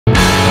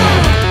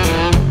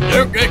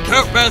Don't get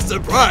caught by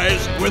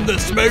surprise when the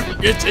smoke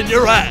gets in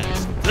your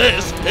eyes.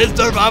 This is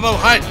Survival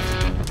Hacks.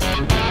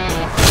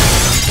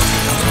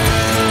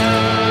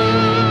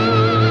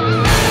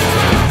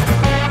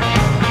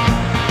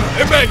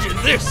 Imagine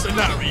this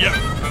scenario.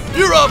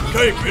 You're up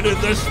camping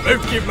in the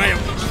Smoky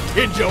Mountains,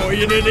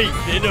 enjoying an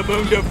evening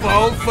among the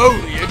fall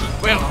foliage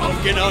while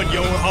honking on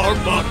your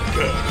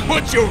harmonica.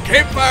 Once your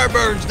campfire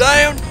burns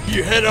down,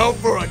 you head off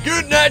for a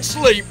good night's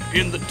sleep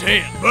in the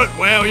tent. But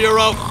while you're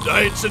off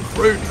dancing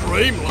through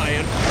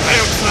dreamland,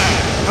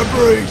 outside a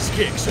breeze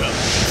kicks up,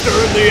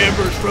 stirring the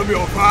embers from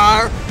your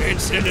fire and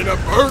sending a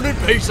burning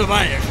piece of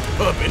ash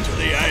up into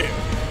the air.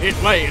 It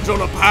lands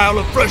on a pile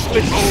of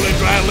freshly fallen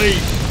dry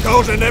leaves,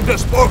 causing them to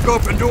spark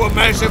up into a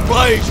massive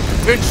blaze,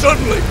 and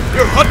suddenly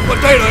you're hot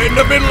potato in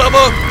the middle of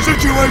a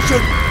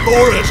situation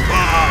forest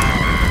fire.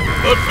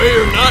 But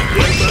fear not,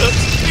 young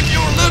bucks. If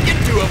you're looking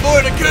to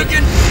avoid a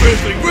cooking,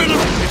 Grizzly Griddles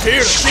is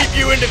here to keep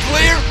you in the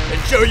clear and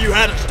show you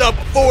how to stop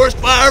a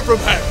forest fire from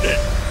happening.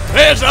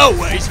 As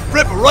always,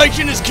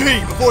 preparation is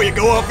key before you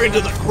go off into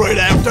the great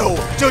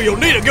outdoors, so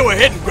you'll need to go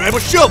ahead and grab a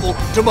shovel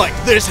to make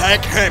this hack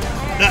happen.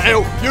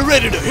 Now, you're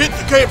ready to hit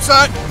the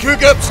campsite and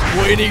cook up some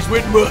weenies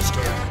with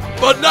mustard.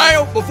 But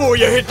now, before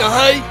you hit the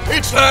hay,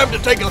 it's time to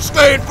take a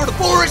stand for the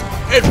forest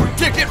and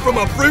protect it from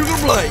a brutal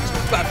blaze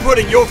by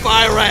putting your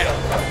fire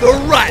out the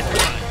right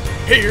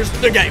way. Here's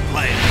the game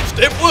plan.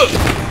 Step 1,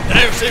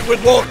 douse it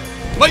with water.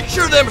 Make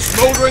sure them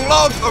smoldering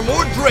logs are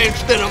more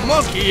drenched than a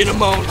monkey in a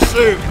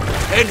monsoon.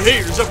 And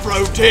here's a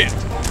pro tip.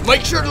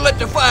 Make sure to let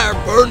the fire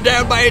burn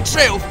down by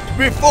itself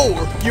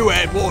before you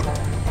add water.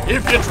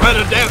 If you try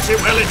to douse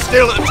it while it's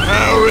still a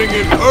towering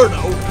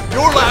inferno,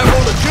 you're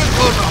liable to just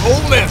cause a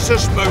whole mess of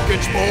smoke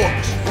and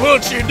sparks.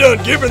 Once you're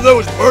done giving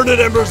those burning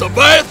embers a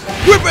bath,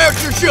 whip out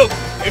your shovel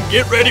and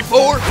get ready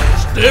for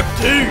Step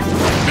 2.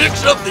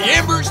 Mix up the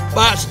embers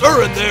by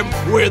stirring them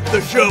with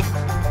the shovel.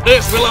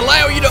 This will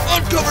allow you to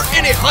uncover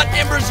any hot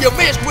embers you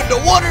missed with the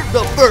water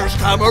the first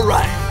time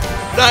around.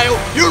 Now,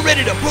 you're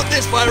ready to put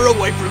this fire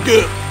away for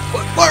good.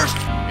 But first,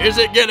 is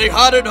it getting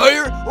hot in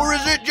here, or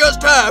is it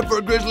just time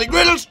for Grizzly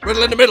Griddles?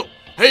 Riddle in the middle.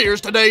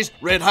 Here's today's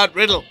red hot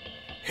riddle.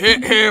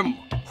 Hit him.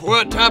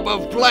 What type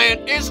of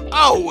plant is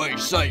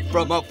always safe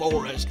from a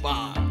forest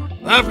fire?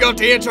 I've got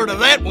the answer to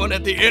that one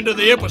at the end of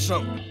the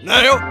episode.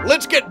 Now,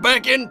 let's get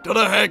back into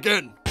the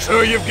hacking.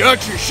 So you've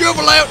got your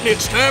shovel out and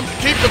it's time to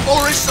keep the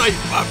forest safe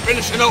by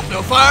finishing off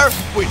the fire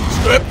with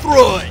Step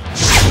 3.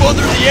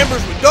 Smother the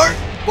embers with dirt,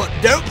 but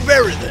don't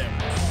bury them.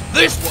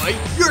 This way,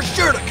 you're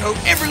sure to coat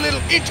every little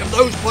inch of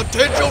those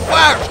potential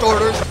fire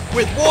starters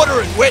with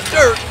water and wet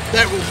dirt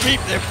that will keep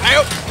them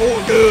out for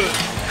good.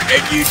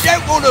 And you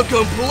don't want to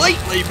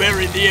completely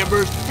bury the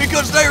embers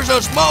because there's a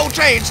small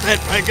chance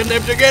that packing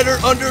them together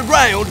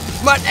underground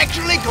might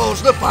actually cause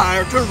the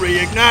fire to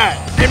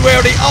reignite. And while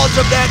the odds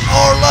of that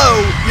are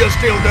low, you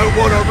still don't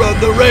want to run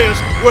the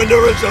risk when the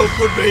result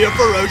could be a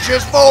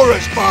ferocious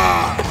forest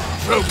fire.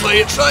 So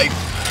play it safe,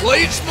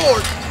 play it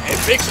smart, and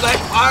mix that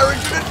fire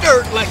into the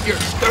dirt like you're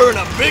stirring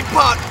a big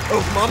pot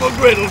of Mama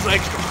Griddle's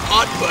extra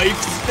hot beef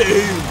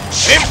stew.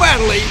 And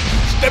finally,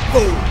 Step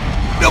 4.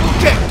 Double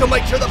check to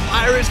make sure the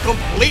fire is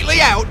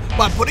completely out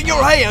by putting your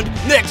hand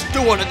next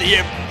to one of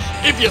the embers.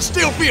 If you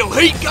still feel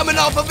heat coming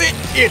off of it,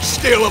 it's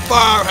still a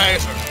fire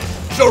hazard.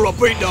 So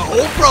repeat the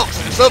whole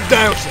process of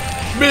dousing,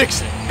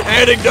 mixing,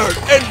 adding dirt,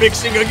 and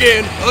mixing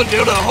again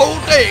until the whole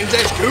thing's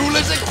as cool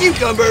as a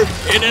cucumber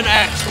in an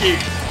ice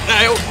cube.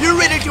 Now, you're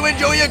ready to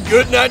enjoy a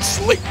good night's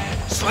sleep.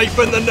 Sleep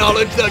in the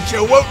knowledge that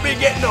you won't be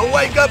getting a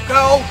wake-up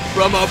call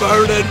from a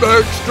burning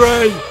birch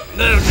tree.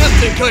 Now,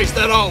 just in case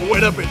that all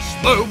went up in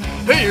smoke,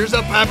 here's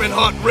a piping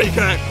hot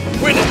recap.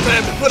 When it's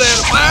time to put out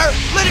a fire,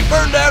 let it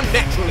burn down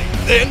naturally.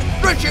 Then,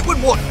 drench it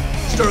with water.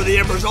 Stir the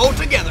embers all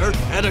together,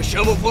 add a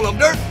shovelful of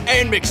dirt,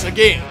 and mix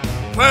again.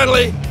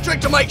 Finally, check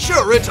to make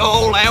sure it's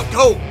all out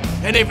cold.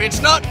 And if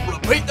it's not,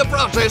 repeat the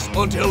process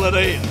until it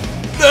is.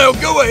 Now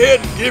go ahead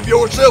and give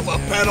yourself a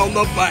pat on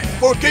the back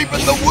for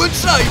keeping the woods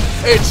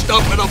safe and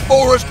stopping a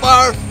forest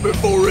fire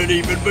before it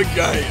even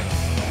began.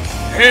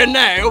 And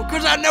now,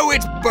 because I know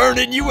it's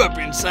burning you up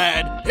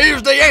inside,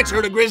 here's the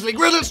answer to Grizzly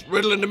Griddles,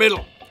 riddle in the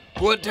middle.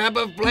 What type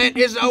of plant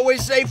is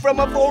always safe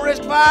from a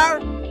forest fire?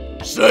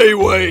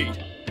 Seaweed.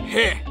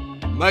 Heh,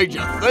 made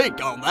you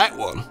think on that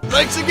one.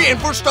 Thanks again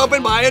for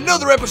stopping by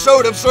another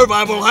episode of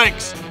Survival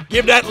Hacks.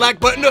 Give that like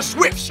button a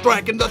swift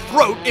strike in the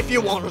throat if you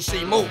want to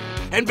see more.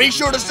 And be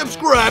sure to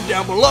subscribe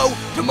down below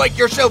to make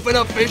yourself an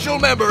official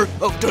member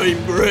of Team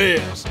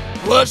Grizz.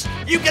 Plus,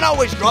 you can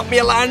always drop me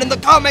a line in the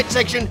comment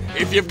section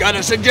if you've got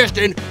a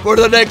suggestion for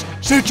the next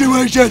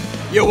situation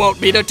you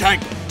want me to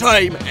tackle,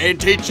 tame,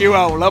 and teach you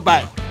all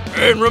about.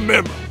 And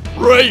remember,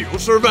 real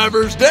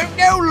survivors don't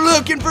go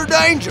looking for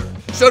danger.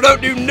 So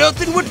don't do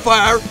nothing with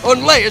fire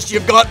unless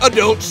you've got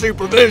adult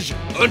supervision.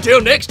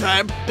 Until next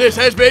time, this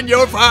has been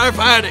your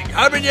firefighting,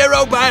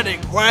 habanero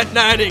biting, white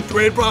knighting,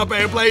 twin prop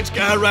airplane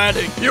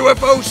skyriding,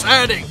 UFO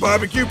sighting,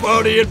 barbecue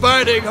party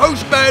inviting,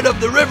 host man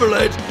of the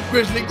Riverlands,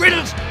 Grizzly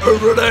Griddles,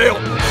 over and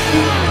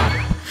out.